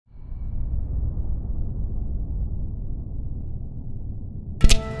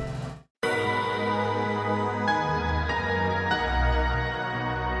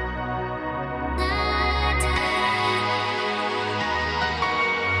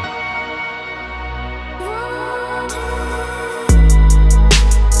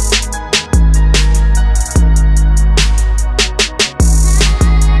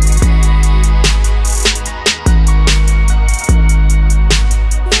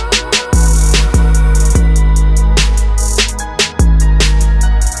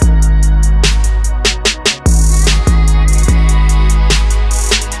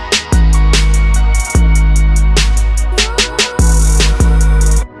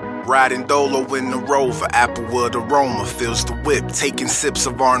Riding dolo in the Rover, applewood aroma fills the whip, taking sips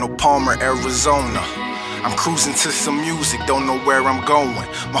of Arnold Palmer, Arizona. I'm cruising to some music, don't know where I'm going.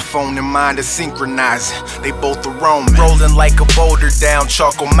 My phone and mind are synchronizing, they both are roaming. Rolling like a boulder down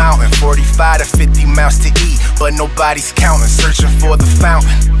Charcoal Mountain, 45 to 50 miles to eat, but nobody's counting. Searching for the fountain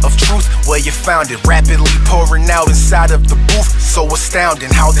of truth, where you found it. Rapidly pouring out inside of the booth, so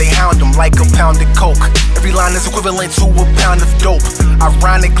astounding how they hound them like a pound of coke. Every line is equivalent to a pound of dope.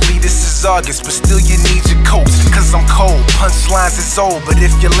 Ironically, this is August, but still you need your coat, cause I'm cold. Punchlines is old, but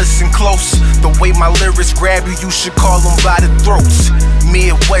if you listen close, the way my lyrics grab you, you should call them by the throats.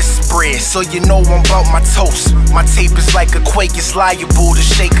 Midwest spread, so you know I'm about my toast. My tape is like a quake, it's liable to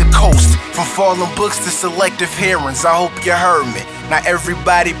shake a coast. From fallen books to selective hearings, I hope you heard me. Now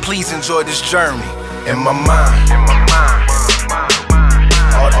everybody please enjoy this journey. In my mind,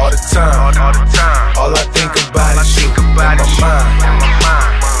 all the time, all I think about is you. In my mind,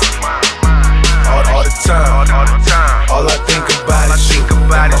 all the time, all I think about is you. In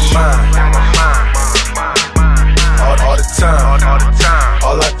my mind, all the time,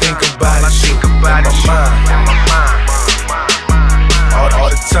 all I think about is you. In my mind, all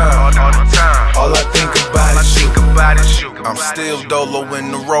the time, all I think about is you. I'm still dolo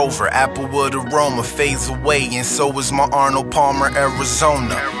in the Rover, applewood aroma fades away, and so is my Arnold Palmer,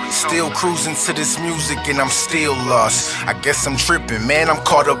 Arizona. Still cruising to this music and I'm still lost. I guess I'm tripping, man, I'm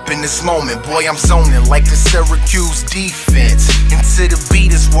caught up in this moment. Boy, I'm zoning like the Syracuse defense. Into the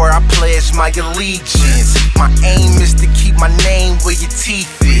beat is where I pledge my allegiance. My aim is to keep my name where your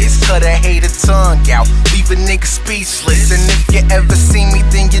teeth is. Cut a hater tongue out, leave a nigga speechless. And if you ever see me,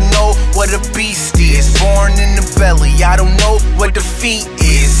 then you know what a beast is. Born in the belly, I don't know what defeat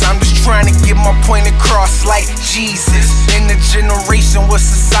is. I'm just trying to get my point across like Jesus. In a generation where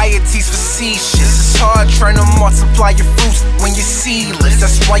society's facetious, it's hard trying to multiply your fruits when you're seedless.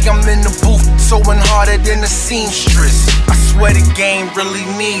 That's why I'm in the booth, sewing harder than a seamstress. I swear the game really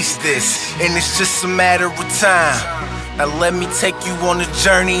needs this, and it's just a matter of time. Now let me take you on a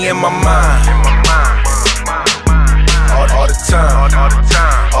journey in my mind. All the time,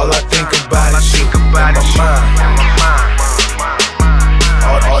 all I think about is you. In my mind,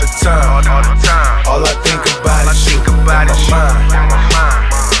 all the time, all I think about is you. In my mind,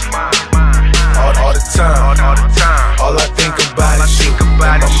 all the time, all I think about is you. In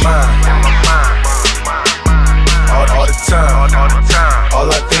my mind, all the time, all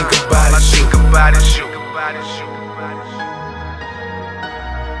I think about is you.